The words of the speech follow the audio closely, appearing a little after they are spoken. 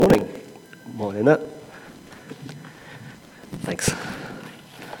Morena. Thanks.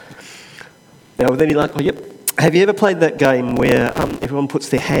 Now, with any luck, have you ever played that game where everyone puts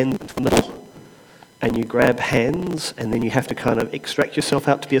their hand into the middle and you grab hands and then you have to kind of extract yourself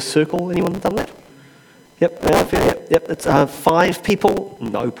out to be a circle? Anyone done that? Yep. It's 5 people,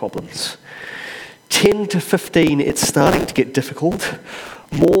 no problems. 10 to 15, it's starting to get difficult.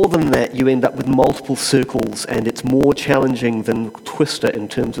 More than that, you end up with multiple circles, and it's more challenging than Twister in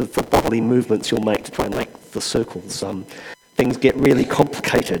terms of the bodily movements you'll make to try and make the circles. Things get really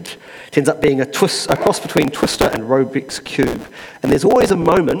complicated. It ends up being a cross between Twister and Rubik's Cube. And there's always a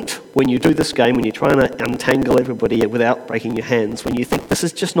moment when you do this game, when you're trying to untangle everybody without breaking your hands, when you think, this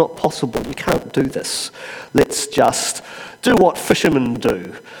is just not possible, you can't do this. Let's just do what fishermen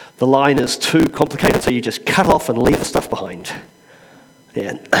do. The line is too complicated, so you just cut off and leave the stuff behind.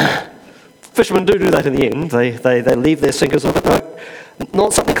 Yeah. Fishermen do that in the end. They leave their sinkers on it. No,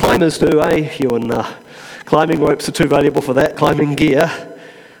 not something climbers do, eh? You and climbing ropes are too valuable for that. Climbing gear.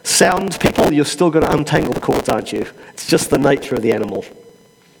 Sound people, you're still going to untangle the cords, aren't you? It's just the nature of the animal.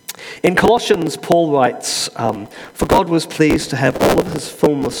 In Colossians, Paul writes, "For God was pleased to have all of his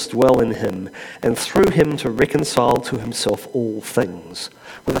fullness dwell in him, and through him to reconcile to himself all things,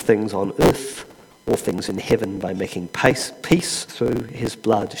 whether things on earth or things in heaven, by making peace through his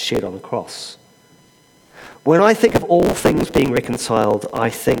blood shed on the cross." When I think of all things being reconciled,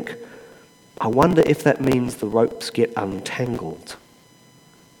 I wonder if that means the ropes get untangled.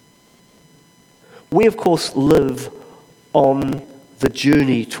 We, of course, live on the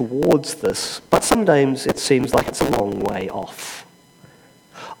journey towards this, but sometimes it seems like it's a long way off.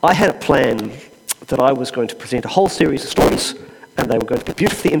 I had a plan that I was going to present a whole series of stories, and they were going to be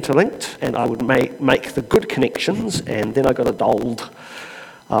beautifully interlinked, and I would make the good connections, and then I got a dold.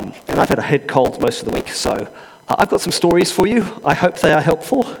 And I've had a head cold most of the week, so I've got some stories for you. I hope they are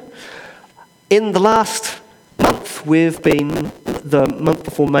helpful. In the last month, the month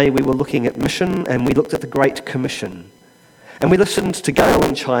before May, we were looking at mission, and we looked at the Great Commission. And we listened to Gail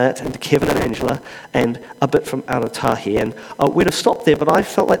and Chiat and to Kevin and Angela and a bit from Aratahi. And we'd have stopped there, but I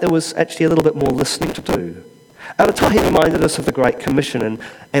felt like there was actually a little bit more listening to do. Aratahi reminded us of the Great Commission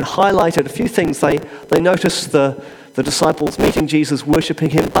and highlighted a few things. They noticed the disciples meeting Jesus, worshipping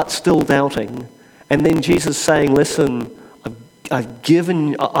him, but still doubting. And then Jesus saying, listen, I've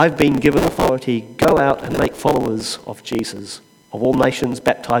been given authority. Go out and make followers of Jesus, of all nations,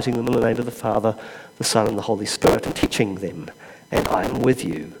 baptizing them in the name of the Father, the Son, and the Holy Spirit, and teaching them, and I am with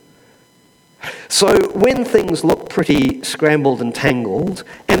you. So when things look pretty scrambled and tangled,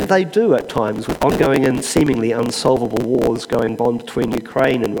 and they do at times, with ongoing and seemingly unsolvable wars going on between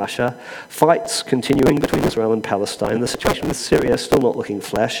Ukraine and Russia, fights continuing between Israel and Palestine, the situation with Syria still not looking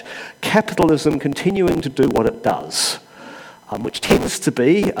flash, capitalism continuing to do what it does, which tends to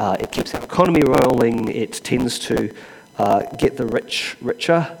be, it keeps our economy rolling, it tends to get the rich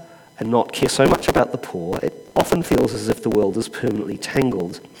richer and not care so much about the poor. It often feels as if the world is permanently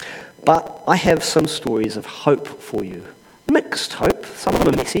tangled. But I have some stories of hope for you. Mixed hope, some of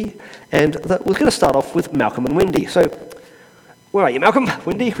them are messy, and we're going to start off with Malcolm and Wendy. So, where are you, Malcolm?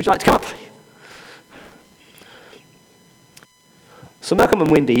 Wendy, would you like to come up? So Malcolm and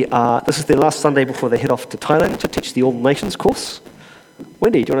Wendy, this is their last Sunday before they head off to Thailand to teach the All Nations course.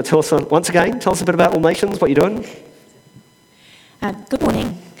 Wendy, do you want to tell us once again, tell us a bit about All Nations, what you're doing? Good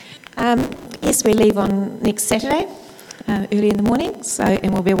morning. Yes, we leave on next Saturday, early in the morning,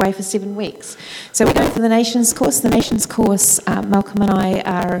 and we'll be away for 7 weeks. So we're going for the Nations course. The Nations course, Malcolm and I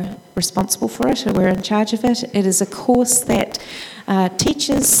are responsible for it, and we're in charge of it. It is a course that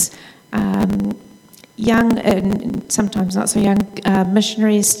teaches young and sometimes not so young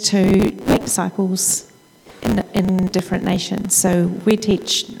missionaries to make disciples in different nations. So we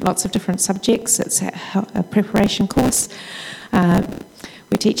teach lots of different subjects. It's a preparation course.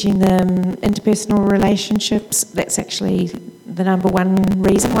 We're teaching them interpersonal relationships. That's actually the number one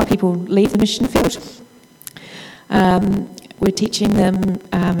reason why people leave the mission field. We're teaching them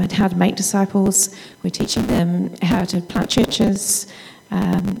how to make disciples. We're teaching them how to plant churches,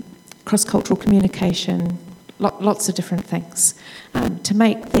 cross-cultural communication, lots of different things to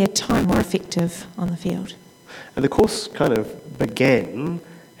make their time more effective on the field. And the course kind of began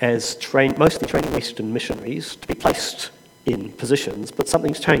as mostly training Western missionaries to be placed in positions, but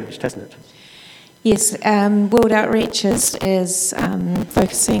something's changed, hasn't it? Yes, World Outreach is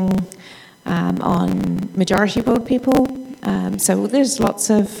focusing on majority world people. So there's lots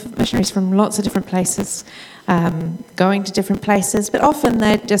of missionaries from lots of different places going to different places, but often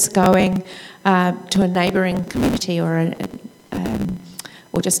they're just going to a neighbouring community or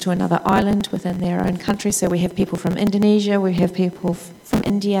or just to another island within their own country. So we have people from Indonesia, we have people from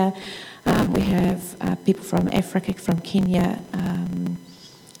India, we have people from Africa, from Kenya,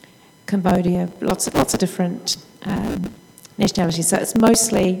 Cambodia, lots of different nationalities. So it's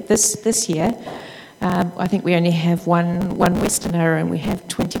mostly this year. I think we only have one Westerner, and we have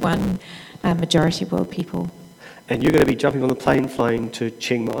 21 majority world people. And you're going to be jumping on the plane flying to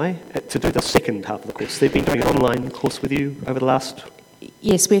Chiang Mai to do the second half of the course. They've been doing an online course with you over the last...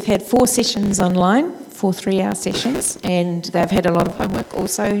 Yes, we've had 4 sessions online, 4 3-hour sessions, and they've had a lot of homework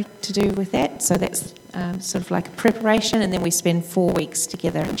also to do with that. So that's sort of like a preparation, and then we spend 4 weeks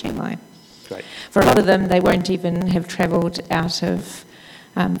together in Chiang Mai. Great. For a lot of them, they won't even have travelled out of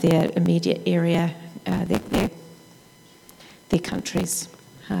their immediate area, their countries.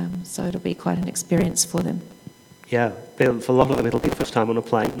 So it'll be quite an experience for them. Yeah, for a lot of them it'll be the first time on a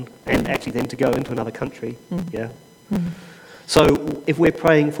plane, and actually then to go into another country. Yeah. So if we're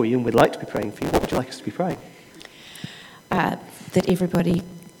praying for you, and we'd like to be praying for you, what would you like us to be praying? That everybody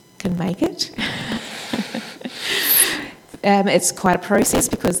can make it. It's quite a process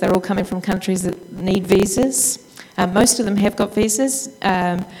because they're all coming from countries that need visas. Most of them have got visas,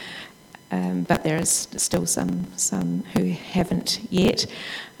 but there is still some who haven't yet.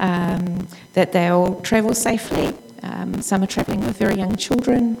 That they all travel safely. Some are travelling with very young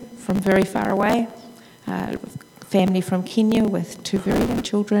children from very far away. Family from Kenya with 2 very young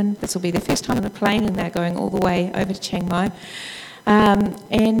children. This will be their first time on a plane, and they're going all the way over to Chiang Mai.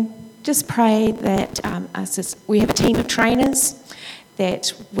 And just pray that we have a team of trainers,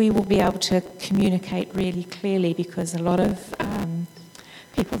 that we will be able to communicate really clearly, because a lot of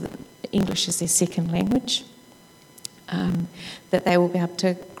people, English is their second language, that they will be able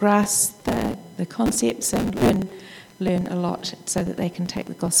to grasp the concepts and learn a lot, so that they can take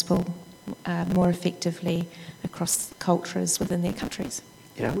the gospel more effectively across cultures within their countries.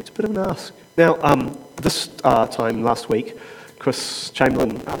 Yeah, it's a bit of an ask. Now, this time last week, Chris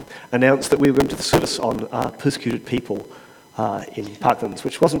Chamberlain announced that we were going to the service on persecuted people in Parklands,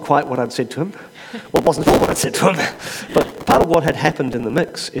 which wasn't quite what I'd said to him. Well, it wasn't at all what I'd said to him. But part of what had happened in the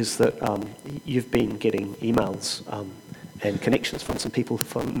mix is that you've been getting emails and connections from some people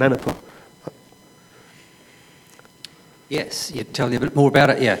from Manipur. Yes, you tell you a bit more about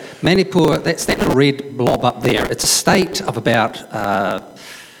it. Yeah, Manipur. That's that little red blob up there. It's a state of about, I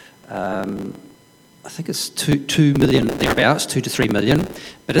think it's 2 million thereabouts, 2 to 3 million.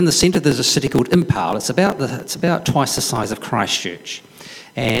 But in the centre, there's a city called Impal. It's about twice the size of Christchurch,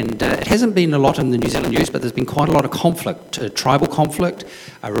 and it hasn't been a lot in the New Zealand news, but there's been quite a lot of conflict, tribal conflict,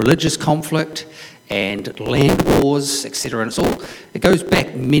 religious conflict, and land wars, etc. And it goes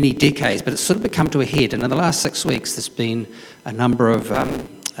back many decades, but it's sort of become to a head. And in the last 6 weeks, there's been a number of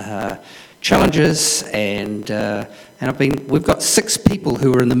challenges, and we've got 6 people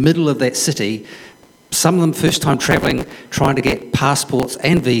who are in the middle of that city. Some of them first time travelling, trying to get passports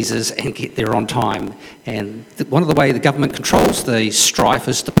and visas and get there on time. And one of the ways the government controls the strife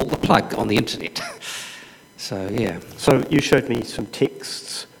is to pull the plug on the internet. So yeah. So you showed me some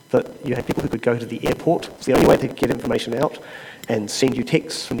texts that you had people who could go to the airport. It's the only way they could get information out and send you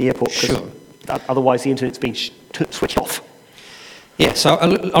texts from the airport. Sure. Otherwise, the internet's being switched off. Yeah. So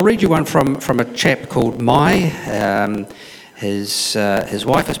I'll read you one from a chap called Mai. His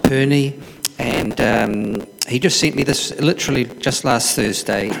wife is Pernie, and he just sent me this literally just last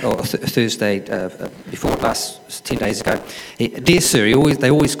Thursday, before last 10 days ago. Dear Sir, they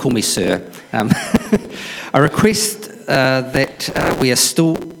always call me Sir. I request that we are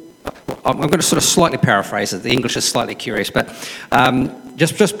still. I'm going to sort of slightly paraphrase it. The English is slightly curious, but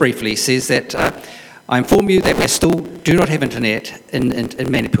just briefly, he says that I inform you that we still do not have internet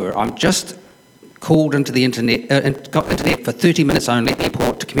in Manipur. I'm just called into the internet and got internet for 30 minutes only at the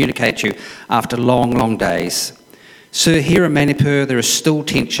airport to communicate to you after long, long days. Sir, here in Manipur there is still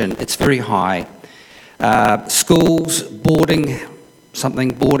tension. It's very high. Schools, boarding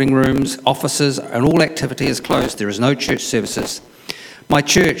rooms, offices, and all activity is closed. There is no church services. My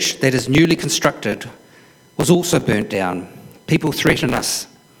church, that is newly constructed, was also burnt down. People threaten us.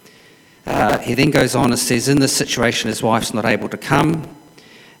 He then goes on and says, in this situation, his wife's not able to come.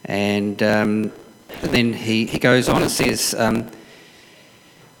 And then he goes on and says,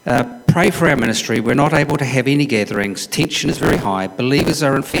 pray for our ministry. We're not able to have any gatherings. Tension is very high. Believers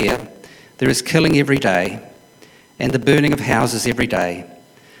are in fear. There is killing every day and the burning of houses every day.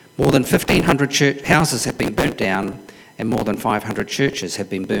 More than 1,500 houses have been burnt down, and more than 500 churches have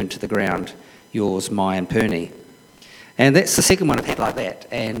been burned to the ground. Yours, Mai and Pernie. And that's the second one I've had like that.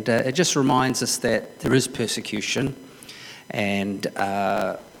 And it just reminds us that there is persecution, and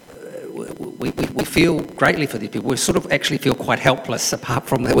we feel greatly for these people. We sort of actually feel quite helpless, apart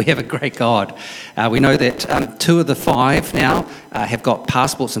from that we have a great God. We know that 2 of the 5 now have got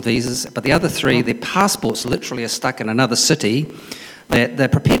passports and visas, but the other 3, their passports literally are stuck in another city. They're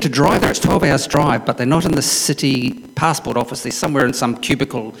prepared to drive there. It's 12 hours drive, but they're not in the city passport office. They're somewhere in some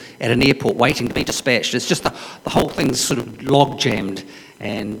cubicle at an airport waiting to be dispatched. It's just the whole thing's sort of log-jammed.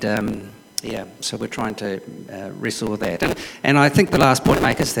 And so we're trying to wrestle with that. And I think the last point to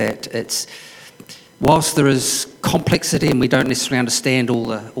make is that it's, whilst there is complexity and we don't necessarily understand all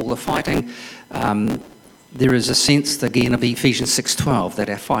the fighting, there is a sense, again, of Ephesians 6:12, that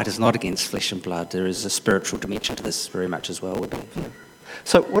our fight is not against flesh and blood. There is a spiritual dimension to this very much as well, we believe.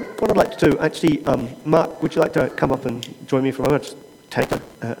 So what I'd like to do, actually, Mark, would you like to come up and join me for a moment? Just take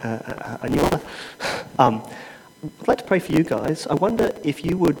a new one. I'd like to pray for you guys. I wonder if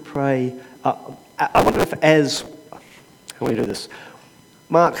you would pray. I wonder if how do we do this?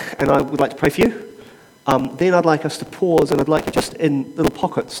 Mark and I would like to pray for you. Then I'd like us to pause, and I'd like you just in little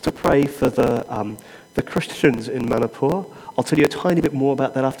pockets to pray for the Christians in Manipur. I'll tell you a tiny bit more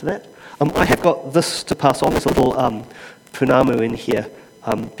about that after that. I have got this to pass on. There's a little punamu in here,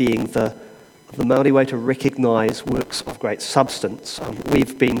 being the Māori way to recognise works of great substance.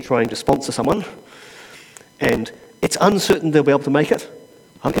 We've been trying to sponsor someone, and it's uncertain they'll be able to make it.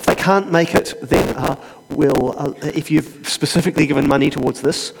 If they can't make it, then we'll, if you've specifically given money towards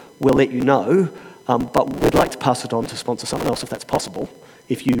this, we'll let you know. But we'd like to pass it on to sponsor someone else if that's possible.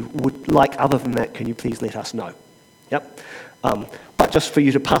 If you would like other than that, can you please let us know? Yep. But just for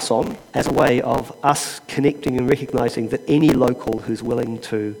you to pass on as a way of us connecting and recognising that any local who's willing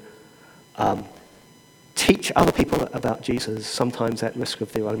to teach other people about Jesus, sometimes at risk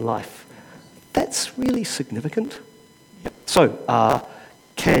of their own life, that's really significant. Yep. So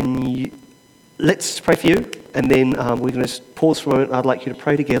let's pray for you, and then we're going to pause for a moment. I'd like you to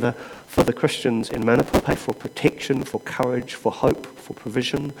pray together for the Christians in Manipur. Pray for protection, for courage, for hope, for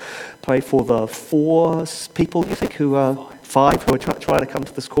provision. Pray for the 4 people, you think, who are 5 who are trying to come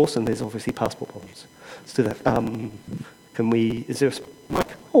to this course, and there's obviously passport problems. Let's do that. Is there a mic?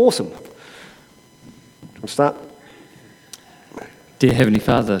 Awesome. Do you want to start? Dear Heavenly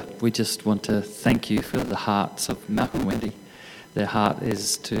Father, we just want to thank you for the hearts of Malcolm and Wendy. Their heart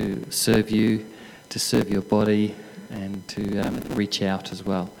is to serve you, to serve your body, and to reach out as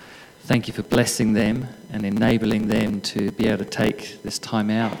well. Thank you for blessing them and enabling them to be able to take this time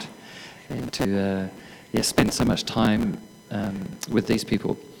out and to spend so much time with these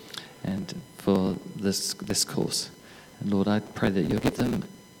people and for this course. And Lord, I pray that you'll give them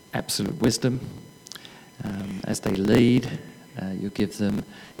absolute wisdom as they lead. You'll give them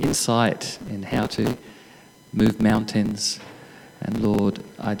insight in how to move mountains. And Lord,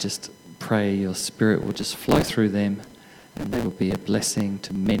 I just pray your Spirit will just flow through them, and they will be a blessing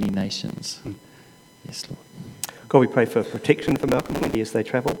to many nations. Yes, Lord. God, we pray for protection for Malcolm and Wendy as they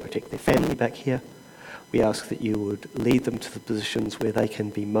travel, protect their family back here. We ask that you would lead them to the positions where they can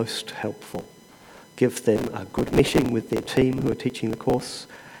be most helpful. Give them a good meshing with their team who are teaching the course,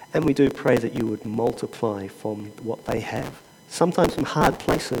 and we do pray that you would multiply from what they have, sometimes from hard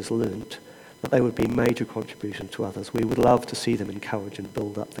places learnt, that they would be a major contribution to others. We would love to see them encourage and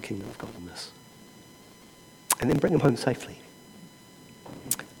build up the kingdom of God in this. And then bring them home safely.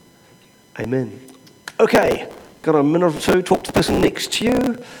 Amen. Okay, got a minute or two. Talk to the person next to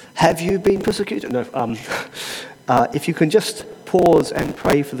you. Have you been persecuted? No. If you can just pause and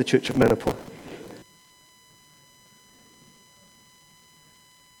pray for the Church of Manipur.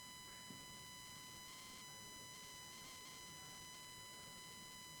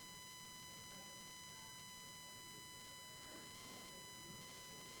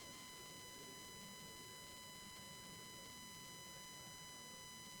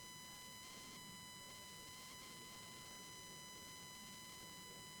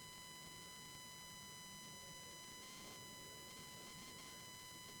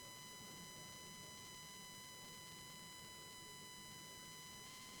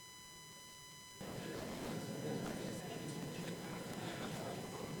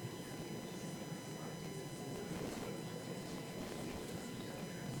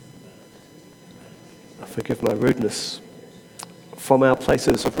 Forgive my rudeness. From our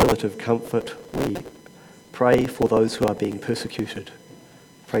places of relative comfort, we pray for those who are being persecuted.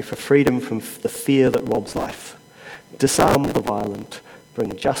 Pray for freedom from the fear that robs life. Disarm the violent.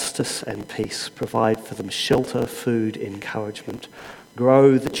 Bring justice and peace. Provide for them shelter, food, encouragement.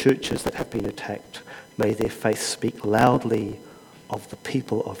 Grow the churches that have been attacked. May their faith speak loudly of the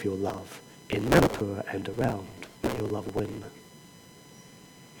people of your love in Manipur and around. May your love win.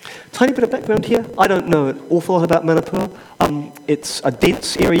 tiny bit of background here. I don't know an awful lot about Manipur. It's a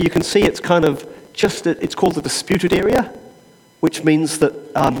dense area. You can see it's kind of it's called the disputed area, which means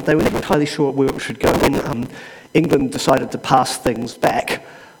that they were never entirely sure where it should go. When England decided to pass things back,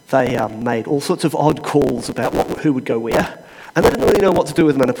 they made all sorts of odd calls about who would go where, and they didn't really know what to do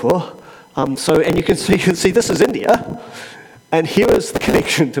with Manipur. And you can see this is India, and here is the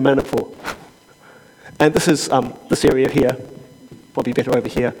connection to Manipur. And this is this area here, probably better over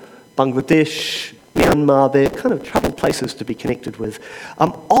here, Bangladesh, Myanmar. They're kind of troubled places to be connected with.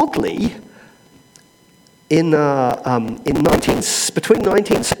 Oddly, between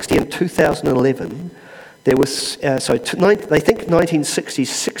 1960 and 2011, there was, they think 1960,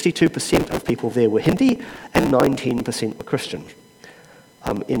 62% of people there were Hindi and 19% were Christian.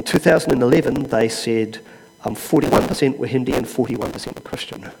 In 2011, they said 41% were Hindi and 41% were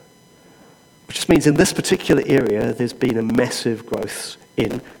Christian. Which just means in this particular area, there's been a massive growth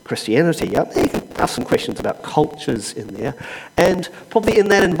in Christianity. You can ask some questions about cultures in there. And probably in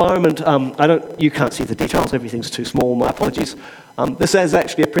that environment, you can't see the details, everything's too small, my apologies. This is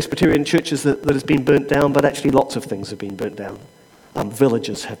actually a Presbyterian church that has been burnt down, but actually lots of things have been burnt down.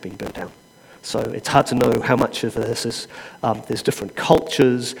 Villages have been burnt down. So it's hard to know how much of this is, there's different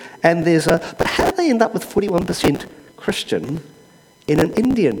cultures, and but how do they end up with 41% Christian in an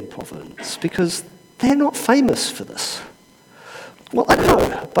Indian province? Because they're not famous for this. Well, I don't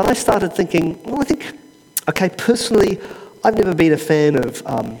know, but I started thinking, personally, I've never been a fan of,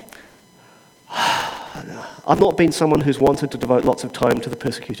 I've not been someone who's wanted to devote lots of time to the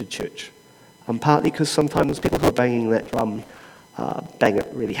persecuted church. Partly because sometimes people who are banging that drum bang it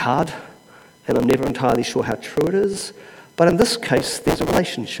really hard, and I'm never entirely sure how true it is. But in this case, there's a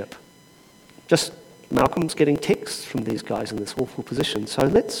relationship. Just Malcolm's getting texts from these guys in this awful position, so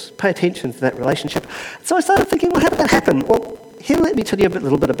let's pay attention to that relationship. So I started thinking, well, how did that happen? Well, here let me tell you a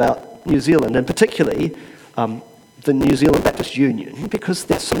little bit about New Zealand, and particularly the New Zealand Baptist Union, because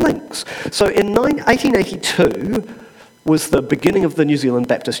there's some links. So in 1882 was the beginning of the New Zealand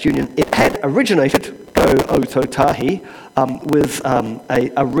Baptist Union. It had originated, go Ototahi, with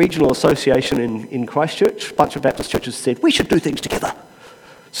a regional association in Christchurch. A bunch of Baptist churches said, we should do things together.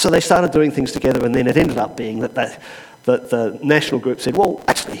 So they started doing things together, and then it ended up being that the national group said, well,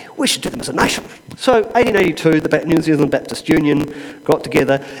 actually, we should do them as a nation. So 1882, the New Zealand Baptist Union got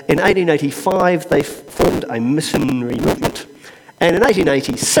together. In 1885, they formed a missionary movement. And in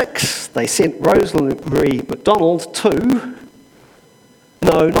 1886, they sent Rosemary MacDonald to,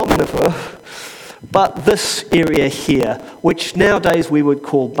 no, not Manipur, but this area here, which nowadays we would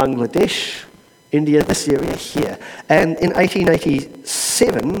call Bangladesh, India, this area here. And in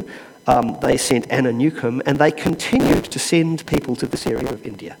 1887, they sent Anna Newcomb, and they continued to send people to this area of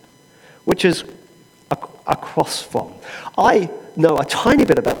India, which is across from. I know a tiny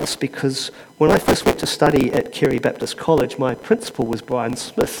bit about this because when I first went to study at Kerry Baptist College, my principal was Brian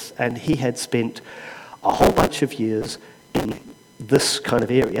Smith, and he had spent a whole bunch of years in this kind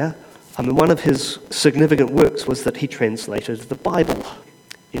of area. And one of his significant works was that he translated the Bible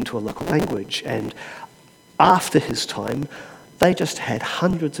into a local language, and after his time, they just had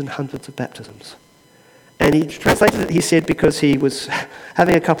hundreds and hundreds of baptisms. And he translated it, he said, because he was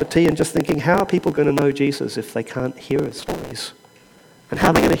having a cup of tea and just thinking, how are people going to know Jesus if they can't hear his stories? And how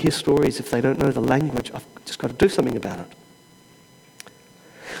are they going to hear stories if they don't know the language? I've just got to do something about it.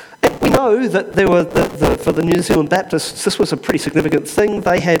 And we know that there were, for the New Zealand Baptists, this was a pretty significant thing.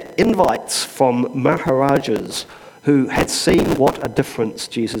 They had invites from Maharajas who had seen what a difference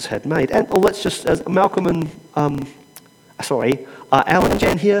Jesus had made. And let's just, Malcolm and, Alan and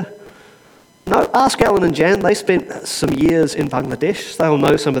Jan here? No, ask Alan and Jan. They spent some years in Bangladesh. They'll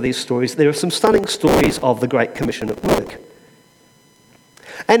know some of these stories. There are some stunning stories of the Great Commission at work.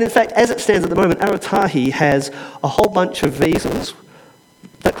 And in fact, as it stands at the moment, Aratahi has a whole bunch of visas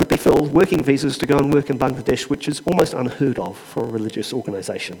that could be filled, working visas to go and work in Bangladesh, which is almost unheard of for a religious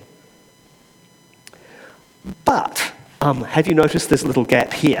organisation. But have you noticed there's a little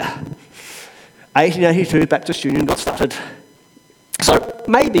gap here? 1882, Baptist Union got started. So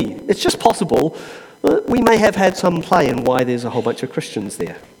maybe, it's just possible, that we may have had some play in why there's a whole bunch of Christians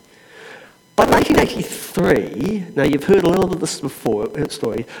there. But in 1883, now you've heard a little bit of this before,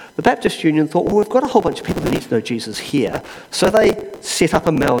 story, the Baptist Union thought, well, we've got a whole bunch of people who need to know Jesus here. So they set up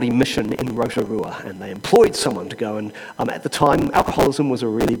a Maori mission in Rotorua, and they employed someone to go and, at the time, alcoholism was a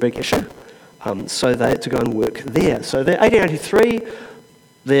really big issue. So they had to go and work there. So in 1883,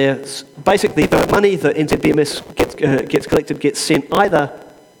 there's basically the money that NZBMS gets collected gets sent either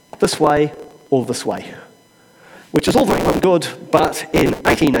this way or this way, which is all very well and good, but in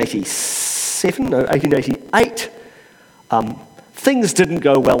 1888, Things didn't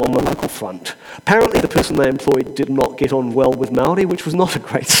go well on the local front. Apparently the person they employed did not get on well with Māori, which was not a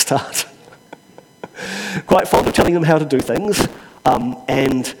great start. Quite fond of telling them how to do things,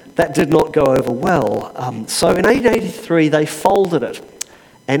 and that did not go over well. So in 1883 they folded it,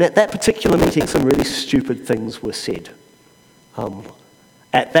 and at that particular meeting some really stupid things were said.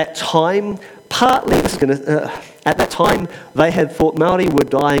 At that time, they had thought Māori were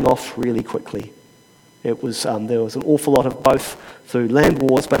dying off really quickly. It was there was an awful lot of both through land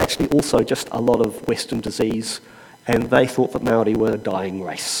wars, but actually also just a lot of Western disease, and they thought that Māori were a dying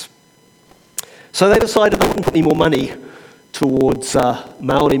race. So they decided they wouldn't put any more money towards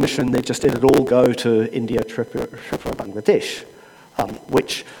Māori mission. They just let it all go to India, Tripura, Bangladesh,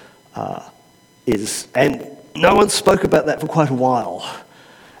 which is, and no one spoke about that for quite a while.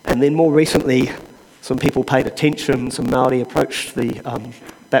 And then more recently, some people paid attention. Some Māori approached the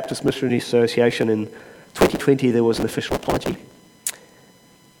Baptist Missionary Association. In 2020, there was an official apology.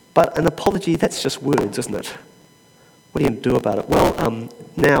 But an apology, that's just words, isn't it? What are you going to do about it? Well,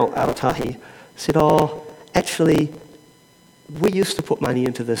 now Arotahi said, actually, we used to put money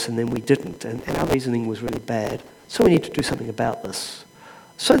into this and then we didn't, and our reasoning was really bad, so we need to do something about this.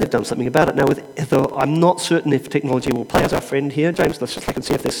 So they've done something about it. Now, I'm not certain if technology will play as our friend here. James, let's just look and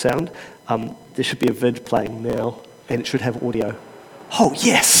see if there's sound. There should be a vid playing now, and it should have audio. Oh,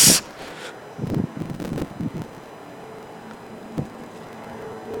 yes!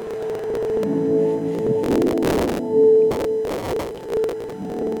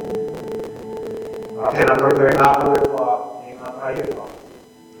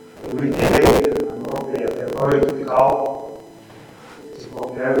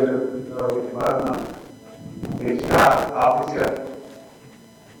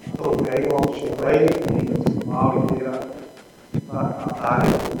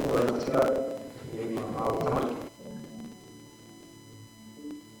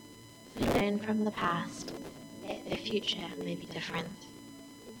 Learn from the past that the future may be different.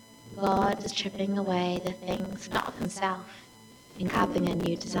 God is chipping away the things not of himself and carving a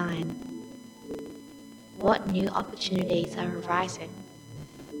new design. What new opportunities are arising?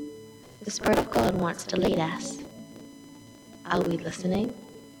 The Spirit of God wants to lead us. Are we listening?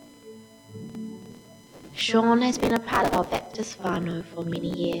 Sean has been a part of our Baptist whānau for many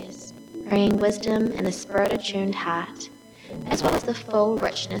years, bringing wisdom and a spirit-attuned heart, as well as the full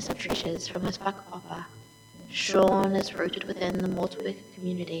richness of treasures from his whakapapa. Sean is rooted within the Motueka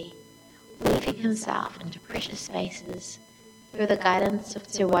community, weaving himself into precious spaces through the guidance of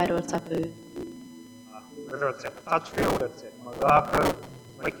Te Wairua Tapu. Whether it's at Touchfield, it's at Magaka,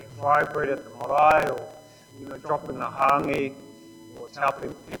 making fry bread at the marae, or dropping the hangi, or it's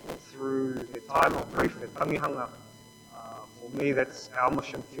helping people through their time of grief, their tangihanga. For me, that's our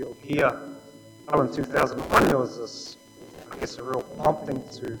mission field here. In 2001, there was this, a real prompting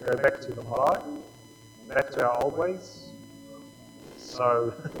to go back to the marae, back to our old ways.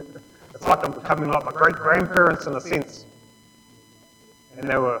 So it's like I'm becoming like my great-grandparents in a sense. And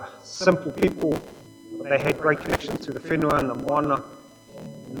they were simple people, but they had great connection to the whenua and the moana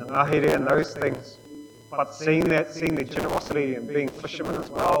and the ngahere and those things. But seeing their generosity and being fishermen as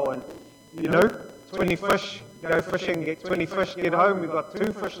well, and 20 fish, go fishing, get 20 fish, get home, we've got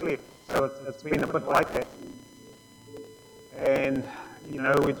 2 fish left. So it's been a bit like that. And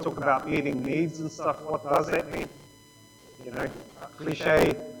we talk about meeting needs and stuff. What does that mean? A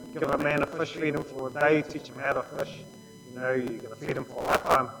cliche, give a man a fish, feed him for a day, teach him how to fish. You're going to feed him for a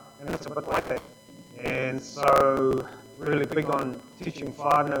lifetime. And it's a bit like that. And so, really big on teaching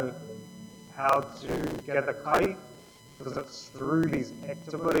whānau how to gather kai, because it's through these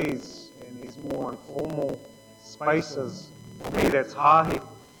activities and these more informal spaces, for me that's hahi.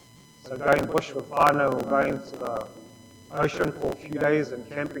 So going bush with whānau or going to the ocean for a few days and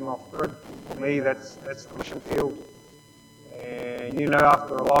camping off grid, for me that's the mission field. And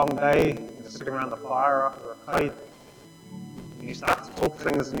after a long day, sitting around the fire after a kai, you start to talk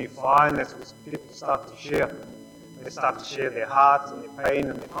things and you find that's what people start to share. They start to share their hearts and their pain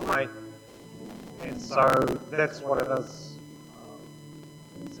and their whamai. And so that's what it is.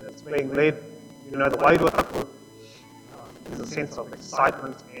 It's being led, the Wairua Tapu. There's a sense of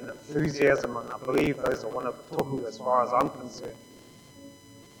excitement and enthusiasm, and I believe those are one of the tohu as far as I'm concerned.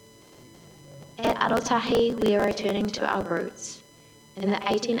 At Arotahi, we are returning to our roots. In the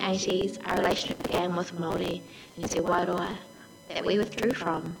 1880s, our relationship began with Māori and Te Wairoa that we withdrew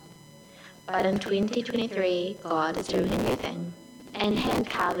from. But in 2023, God is doing a new thing and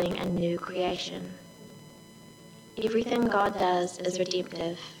hand-carving a new creation. Everything God does is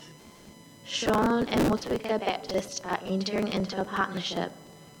redemptive. Sean and Motueka Baptist are entering into a partnership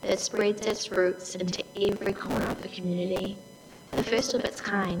that spreads its roots into every corner of the community. the first of its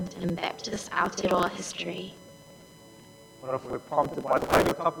kind in Baptist Aotearoa history. What if we're prompted by the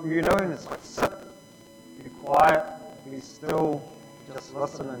tabletop, and it's like, sit, be quiet, be still, just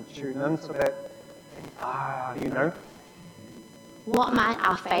listen and tune into that. What might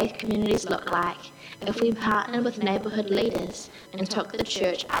our faith communities look like if we partnered with neighbourhood leaders and took the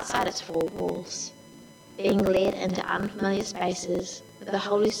church outside its four walls, being led into unfamiliar spaces where the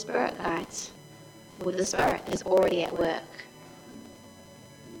Holy Spirit guides, where the Spirit is already at work?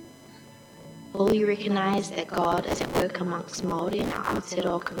 Will you recognise that God is at work amongst Māori in our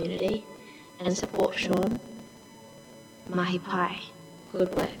Aotearoa community and support Sean? Mahi pai,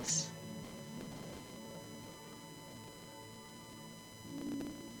 good works.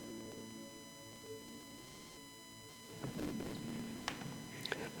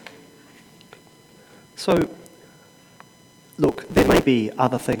 So, look, there may be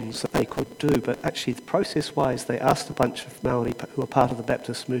other things that they could do, but actually process-wise, they asked a bunch of Māori who are part of the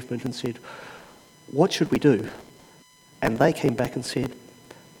Baptist movement and said, what should we do? And they came back and said,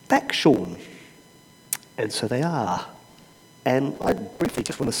 back Sean. And so they are. And I briefly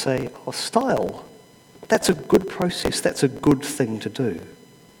just want to say, style. That's a good process. That's a good thing to do.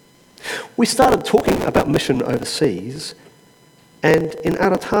 We started talking about mission overseas, and in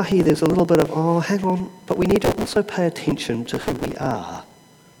Aratahi there's a little bit of, hang on, but we need to also pay attention to who we are.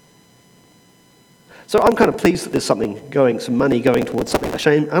 So I'm kind of pleased that there's some money going towards something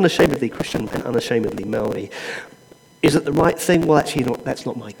unashamedly Christian and unashamedly Māori. Is it the right thing? Well, actually, that's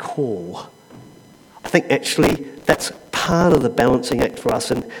not my call. I think actually that's part of the balancing act for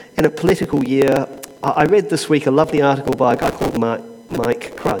us. And in a political year, I read this week a lovely article by a guy called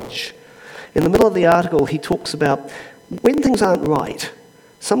Mike Crudge. In the middle of the article, he talks about when things aren't right,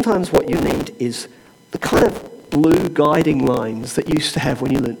 sometimes what you need is the kind of blue guiding lines that you used to have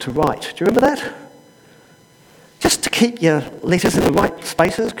when you learnt to write. Do you remember that? Just to keep your letters in the right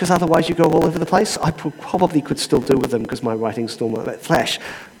spaces, because otherwise you go all over the place. I probably could still do with them because my writing's still not that flash.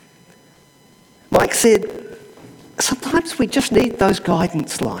 Mike said, sometimes we just need those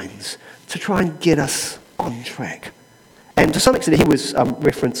guidance lines to try and get us on track. And to some extent he was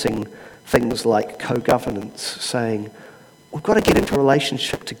referencing things like co-governance, saying, we've got to get into a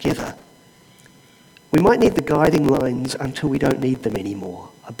relationship together. We might need the guiding lines until we don't need them anymore,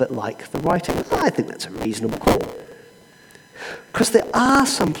 a bit like the writing. I think that's a reasonable call. Because there are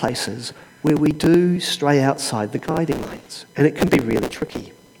some places where we do stray outside the guiding lines, and it can be really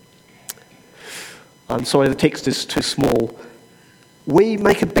tricky. I'm sorry, the text is too small. We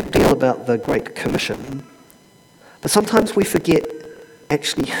make a big deal about the Great Commission, but sometimes we forget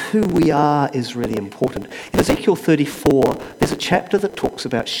actually who we are is really important. In Ezekiel 34, there's a chapter that talks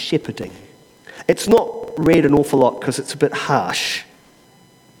about shepherding. It's not read an awful lot because it's a bit harsh.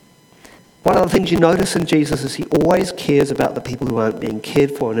 One of the things you notice in Jesus is he always cares about the people who aren't being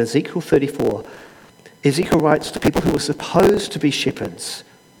cared for. In Ezekiel 34, Ezekiel writes to people who were supposed to be shepherds,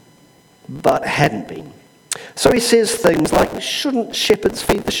 but hadn't been. So he says things like, shouldn't shepherds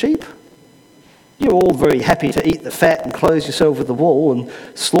feed the sheep? You're all very happy to eat the fat and clothe yourself with the wool and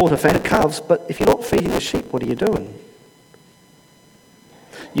slaughter fatted calves, but if you're not feeding the sheep, what are you doing?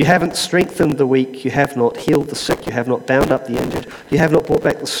 You haven't strengthened the weak, you have not healed the sick, you have not bound up the injured, you have not brought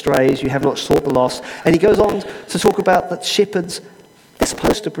back the strays, you have not sought the lost. And he goes on to talk about that shepherds, they're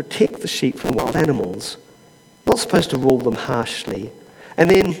supposed to protect the sheep from wild animals, not supposed to rule them harshly. And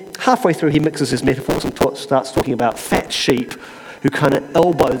then halfway through he mixes his metaphors and starts talking about fat sheep who kind of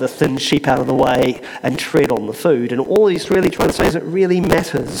elbow the thin sheep out of the way and tread on the food. And all he's really trying to say is it really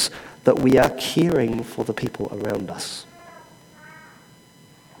matters that we are caring for the people around us.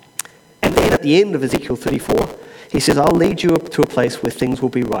 And then at the end of Ezekiel 34, he says, I'll lead you up to a place where things will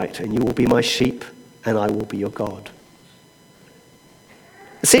be right, and you will be my sheep, and I will be your God.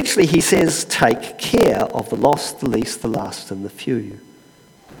 Essentially, he says, take care of the lost, the least, the last, and the few.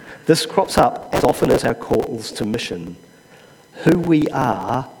 This crops up as often as our calls to mission. Who we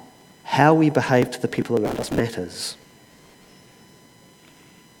are, how we behave to the people around us matters.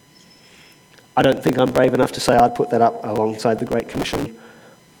 I don't think I'm brave enough to say I'd put that up alongside the Great Commission.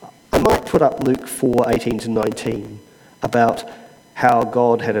 I might put up Luke 4:18-19 about how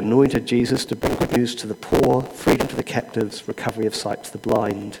God had anointed Jesus to bring good news to the poor, freedom to the captives, recovery of sight to the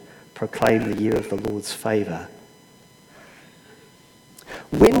blind, proclaim the year of the Lord's favour.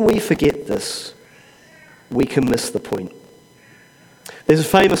 When we forget this, we can miss the point. There's a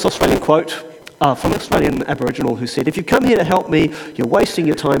famous Australian quote from an Australian Aboriginal who said, if you come here to help me, you're wasting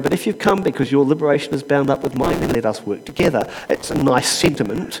your time, but if you've come because your liberation is bound up with mine, then let us work together. It's a nice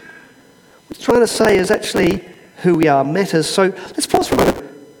sentiment. What it's trying to say is actually who we are matters. So let's pause for a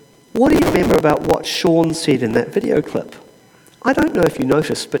moment. What do you remember about what Sean said in that video clip? I don't know if you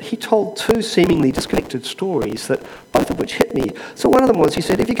noticed, but he told two seemingly disconnected stories, that both of which hit me. So one of them was, he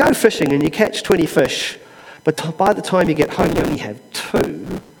said, if you go fishing and you catch 20 fish, but by the time you get home you only have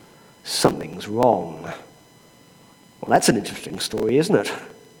 2, something's wrong. Well, that's an interesting story, isn't it?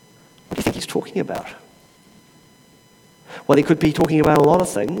 What do you think he's talking about? Well, he could be talking about a lot of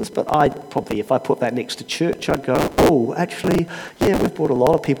things, but I'd probably, if I put that next to church, I'd go, oh, actually, yeah, we've brought a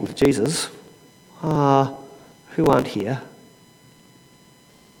lot of people to Jesus who aren't here.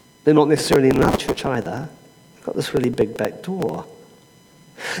 They're not necessarily in our church either. They've got this really big back door.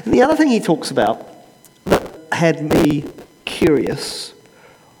 And the other thing he talks about that had me curious,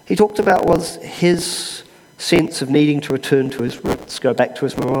 he talked about was his sense of needing to return to his roots, go back to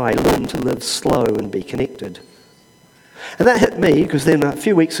his marae, learn to live slow and be connected. And that hit me because then a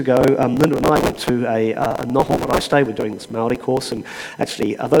few weeks ago, Linda and I went to a noho where I stay. We're doing this Māori course, and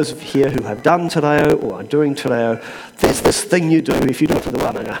actually, those of you here who have done te reo or are doing te reo, there's this thing you do if you do it for the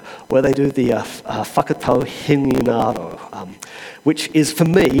wānanga, where they do the whakatau hinginaro, which is, for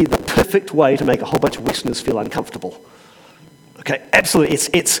me, the perfect way to make a whole bunch of Westerners feel uncomfortable. Okay, absolutely.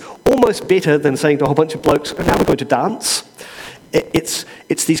 It's almost better than saying to a whole bunch of blokes, now we're going to dance.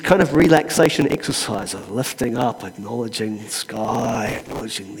 It's these kind of relaxation exercises, lifting up, acknowledging the sky,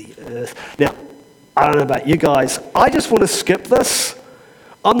 acknowledging the earth. Now, I don't know about you guys, I just want to skip this.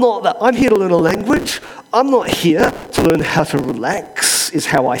 I'm here to learn a language. I'm not here to learn how to relax, is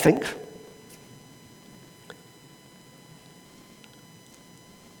how I think.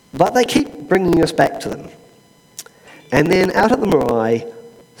 But they keep bringing us back to them. And then out at the marae,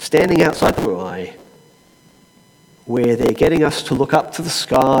 standing outside the marae, where they're getting us to look up to the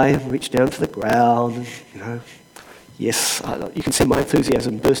sky and reach down to the ground, Yes, you can see my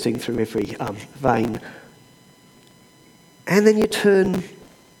enthusiasm bursting through every vein. And then you turn,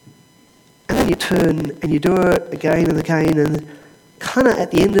 and you do it again and again, and kind of at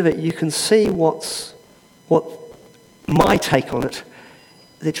the end of it, you can see what my take on it.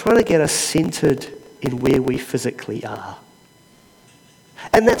 They're trying to get us centered in where we physically are.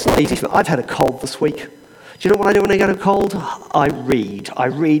 And that's not easy for me. I've had a cold this week. Do you know what I do when I get a cold? I read. I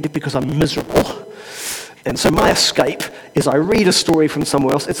read because I'm miserable. And so my escape is I read a story from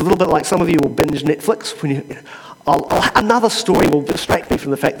somewhere else. It's a little bit like some of you will binge Netflix. Another story will distract me from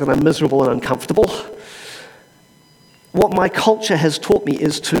the fact that I'm miserable and uncomfortable. What my culture has taught me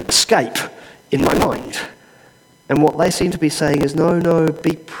is to escape in my mind. And what they seem to be saying is, no,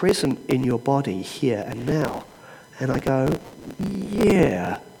 be present in your body here and now. And I go,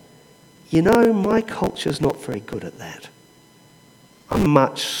 yeah. My culture's not very good at that. I'm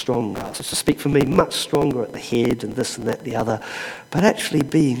much stronger, so to speak for me, much stronger at the head and this and that, the other. But actually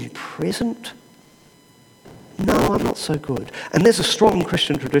being present, no, I'm not so good. And there's a strong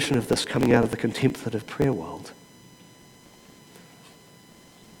Christian tradition of this coming out of the contemplative prayer world.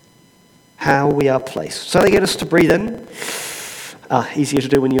 How we are placed. So they get us to breathe in. Easier to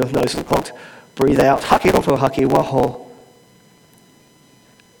do when your nose is blocked. Breathe out. Hake roto hake waho.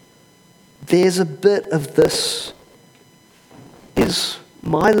 There's a bit of this. Is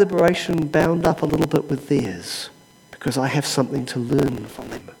my liberation bound up a little bit with theirs? Because I have something to learn from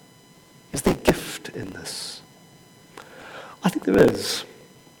them. Is there gift in this? I think there is.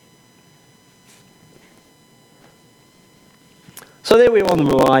 So there we are on the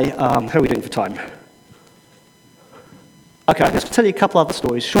marae. How are we doing for time? Okay, I'm just going to tell you a couple other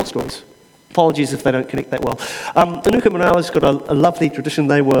stories, short stories. Apologies if they don't connect that well. Inuka Manawa's got a lovely tradition.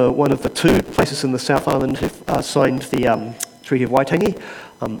 They were one of the 2 places in the South Island who signed the Treaty of Waitangi.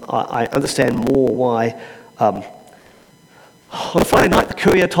 I understand more why. On Friday night, a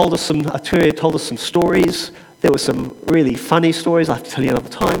courier told us some stories. There were some really funny stories. I have to tell you another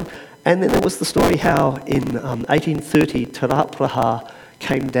time. And then there was the story how in 1830 Te Rapraha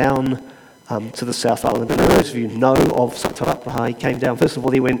came down to the South Island. And those of you know of Te Rapraha, he came down. First of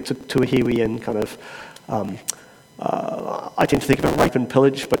all, he went to Tuahiwi and kind of, I tend to think about rape and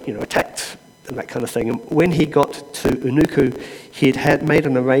pillage, but attacked and that kind of thing. And when he got to Unuku, he had made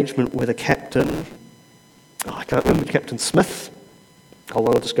an arrangement with a captain. I can't remember, Captain Smith. Hold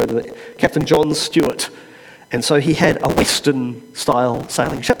on, I'll just go to that. Captain John Stewart. And so he had a Western-style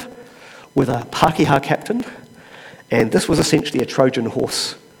sailing ship with a Pākehā captain, and this was essentially a Trojan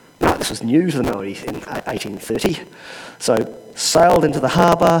horse. Now, this was new to the Māori in 1830. So sailed into the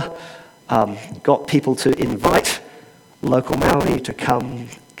harbour, got people to invite local Māori to come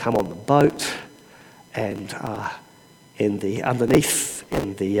on the boat, and underneath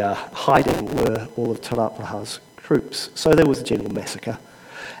in the hiding were all of Te Rapraha's troops. So there was a general massacre.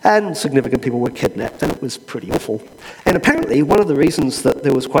 And significant people were kidnapped, and it was pretty awful. And apparently, one of the reasons that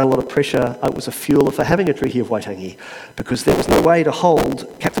there was quite a lot of pressure, it was a fuel for having a Treaty of Waitangi, because there was no way to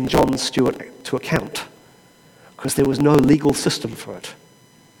hold Captain John Stewart to account, because there was no legal system for it.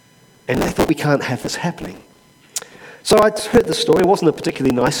 And they thought, we can't have this happening. So I'd heard the story. It wasn't a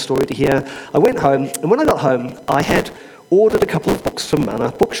particularly nice story to hear. I went home, and when I got home, I had ordered a couple of books from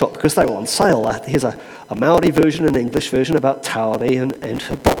Mana Bookshop because they were on sale. Here's a Māori version and an English version about Tauri and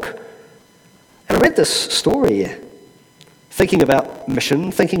her book. And I read this story, thinking about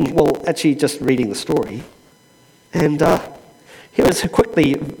mission, actually just reading the story. And here is a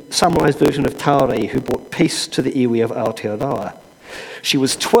quickly summarised version of Tauri, who brought peace to the iwi of Aotearoa. She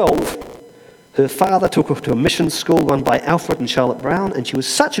was 12. Her father took her to a mission school run by Alfred and Charlotte Brown, and she was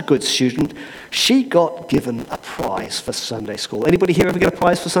such a good student, she got given a prize for Sunday school. Anybody here ever get a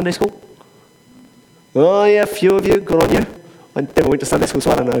prize for Sunday school? Oh yeah, a few of you, good on you. I never went to Sunday school,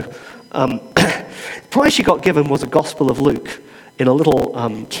 so I don't know. The prize she got given was a Gospel of Luke in a little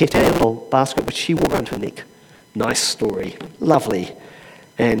kete, a little basket, which she wore around her neck. Nice story, lovely.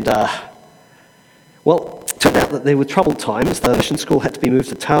 And it turned out that there were troubled times. The mission school had to be moved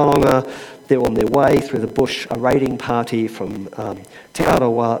to Tauranga. They're on their way through the bush. A raiding party from Te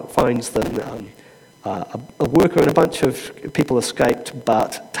Arawa finds them. A worker and a bunch of people escaped,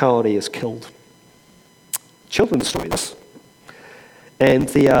 but Tauri is killed. Children's story, this. And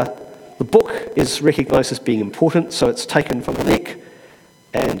the book is recognised as being important, so it's taken from the neck,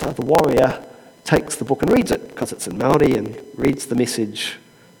 and the warrior takes the book and reads it, because it's in Māori, and reads the message,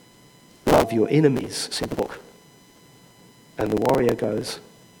 "Love your enemies," said the book. And the warrior goes,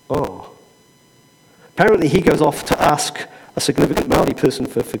 "Oh." Apparently he goes off to ask a significant Māori person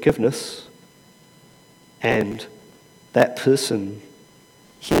for forgiveness, and that person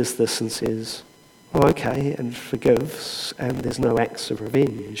hears this and says, "Oh, okay," and forgives, and there's no acts of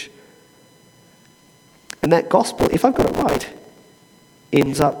revenge. And that gospel, if I've got it right,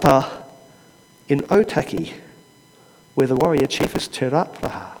 ends up in Otaki, where the warrior chief is Te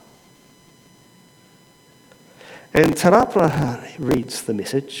Rapraha. And Te Rapraha reads the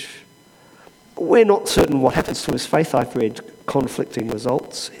message. We're not certain what happens to his faith. I've read conflicting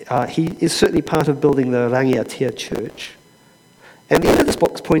results. He is certainly part of building the Rangiatea Church. And the end of this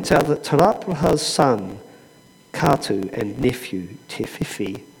book points out that Te Rapraha's son, Katu, and nephew, Te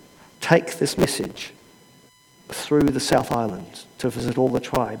Whiwhi, take this message through the South Island to visit all the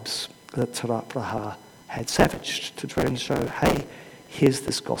tribes that Te Rapraha had savaged, to try and show, hey, here's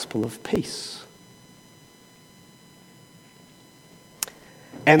this gospel of peace.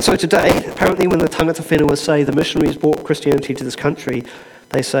 And so today, apparently when the tangata whenua say the missionaries brought Christianity to this country,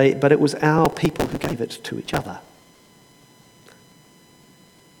 they say, but it was our people who gave it to each other.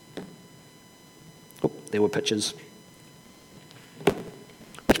 Oh, there were pictures.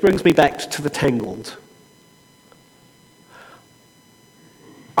 Which brings me back to the Tangled.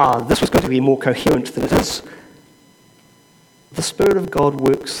 This was going to be more coherent than it is. The Spirit of God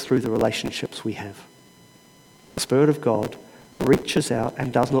works through the relationships we have. The Spirit of God reaches out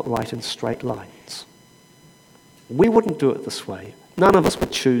and does not write in straight lines. We wouldn't do it this way. None of us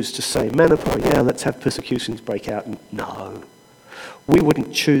would choose to say, Manapō, yeah, let's have persecutions break out. No. We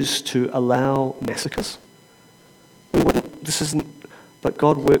wouldn't choose to allow massacres. But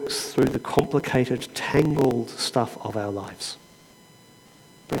God works through the complicated, tangled stuff of our lives,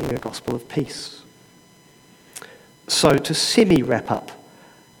 bringing a gospel of peace. So to semi-wrap up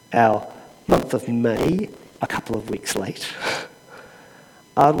our month of May, a couple of weeks late,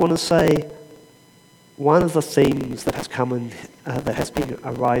 I'd want to say one of the themes that has come in, that has been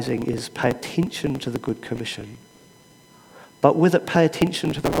arising is pay attention to the Good Commission. But with it, pay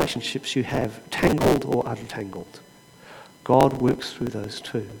attention to the relationships you have, tangled or untangled. God works through those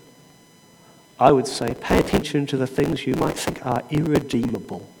too. I would say pay attention to the things you might think are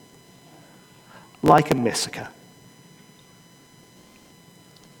irredeemable, like a massacre.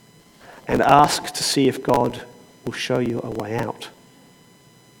 And ask to see if God will show you a way out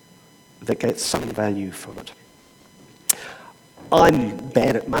that gets some value from it. I'm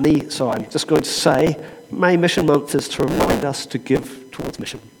bad at money, so I'm just going to say May Mission Month is to remind us to give towards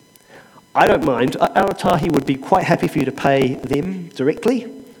mission. I don't mind. Aotahi would be quite happy for you to pay them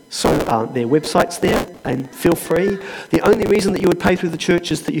directly. So their website's there, and feel free. The only reason that you would pay through the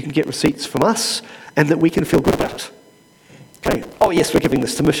church is that you can get receipts from us and that we can feel good about it. Okay. Oh yes, we're giving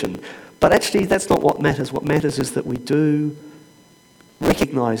this to mission. But actually, that's not what matters. What matters is that we do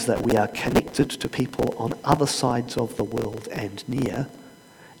recognise that we are connected to people on other sides of the world and near,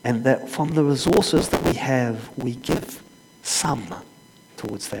 and that from the resources that we have, we give some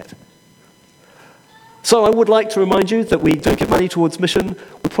towards that. So I would like to remind you that we do give money towards mission.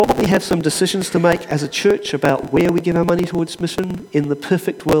 We probably have some decisions to make as a church about where we give our money towards mission. In the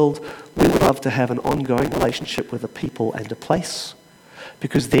perfect world, we would love to have an ongoing relationship with a people and a place,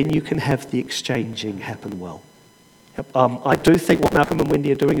 because then you can have the exchanging happen well. I do think what Malcolm and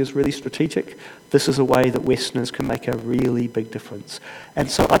Wendy are doing is really strategic. This is a way that Westerners can make a really big difference. And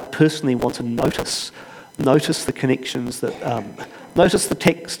so I personally want to notice the connections that, notice the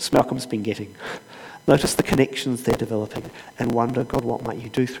texts Malcolm's been getting. Notice the connections they're developing and wonder, God, what might you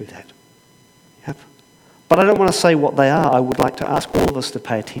do through that? Yep. But I don't want to say what they are. I would like to ask all of us to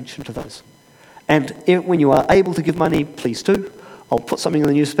pay attention to those. And when you are able to give money, please do. I'll put something in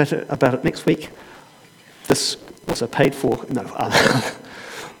the newsletter about it next week. This was paid for. No.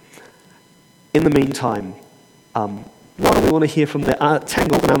 In the meantime, what we want to hear from the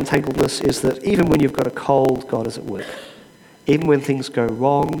tangled and untangledness is that even when you've got a cold, God is at work. Even when things go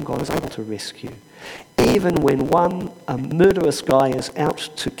wrong, God is able to rescue. Even when a murderous guy is out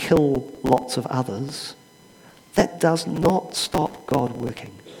to kill lots of others, that does not stop God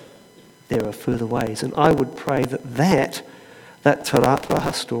working. There are further ways. And I would pray that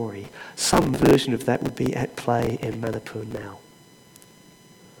Tarapraha story, some version of that would be at play in Manipur now.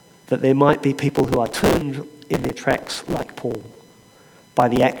 That there might be people who are turned in their tracks like Paul by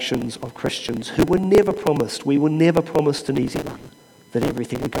the actions of Christians who we were never promised an easy run, that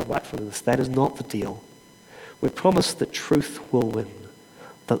everything would go right from this. That is not the deal. We're promised that truth will win,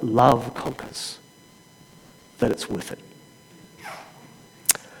 that love conquers, that it's worth it.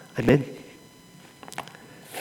 Amen.